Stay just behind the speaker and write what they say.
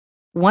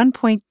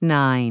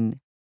1.9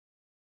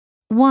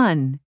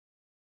 1.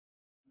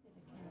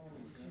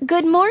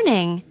 Good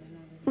morning.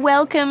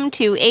 Welcome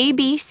to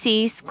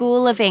ABC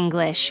School of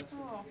English.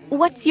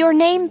 What's your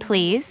name,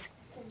 please?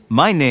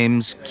 My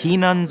name's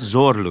Kenan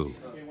Zorlu.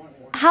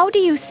 How do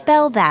you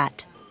spell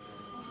that?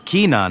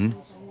 Kenan,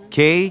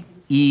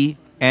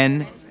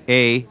 Kenan.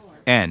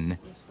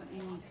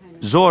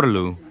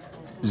 Zorlu,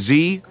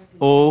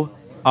 Zorlu.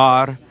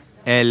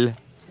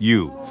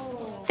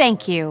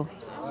 Thank you.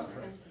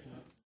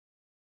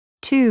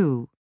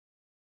 2.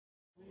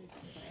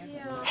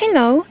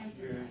 Hello,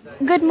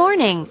 Good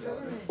morning.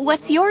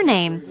 What's your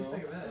name?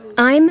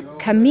 I'm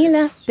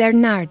Camila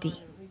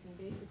Bernardi.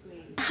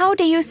 How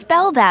do you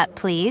spell that,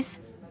 please?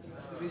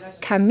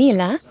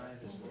 Camila,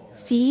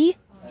 C-A-M-I-L-A,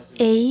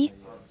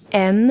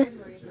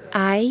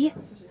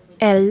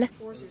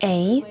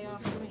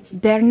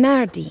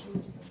 Bernardi,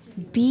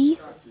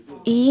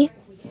 B-E-R-N-A-R-D-I.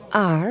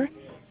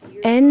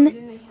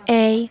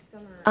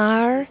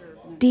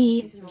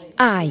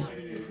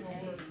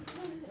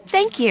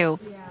 Thank you.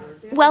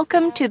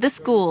 Welcome to the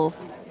school.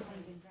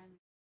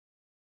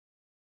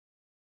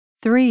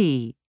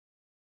 3.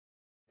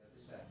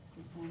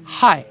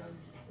 Hi,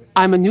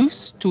 I'm a new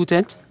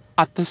student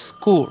at the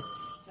school.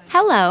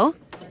 Hello.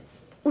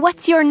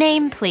 What's your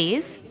name,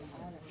 please?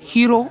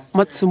 Hiro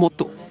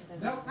Matsumoto.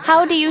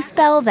 How do you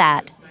spell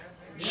that?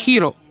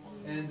 Hiro.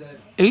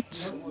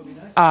 H-I-R-O.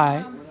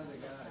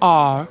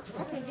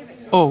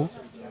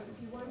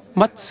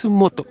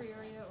 Matsumoto.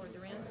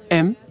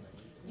 M-A-T-S-U-M-O-T-O.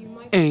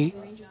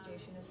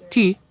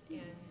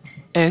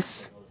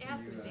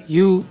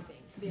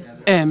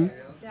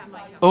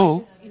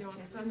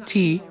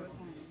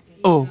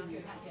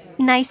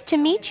 Nice to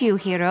meet you,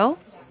 Hiro.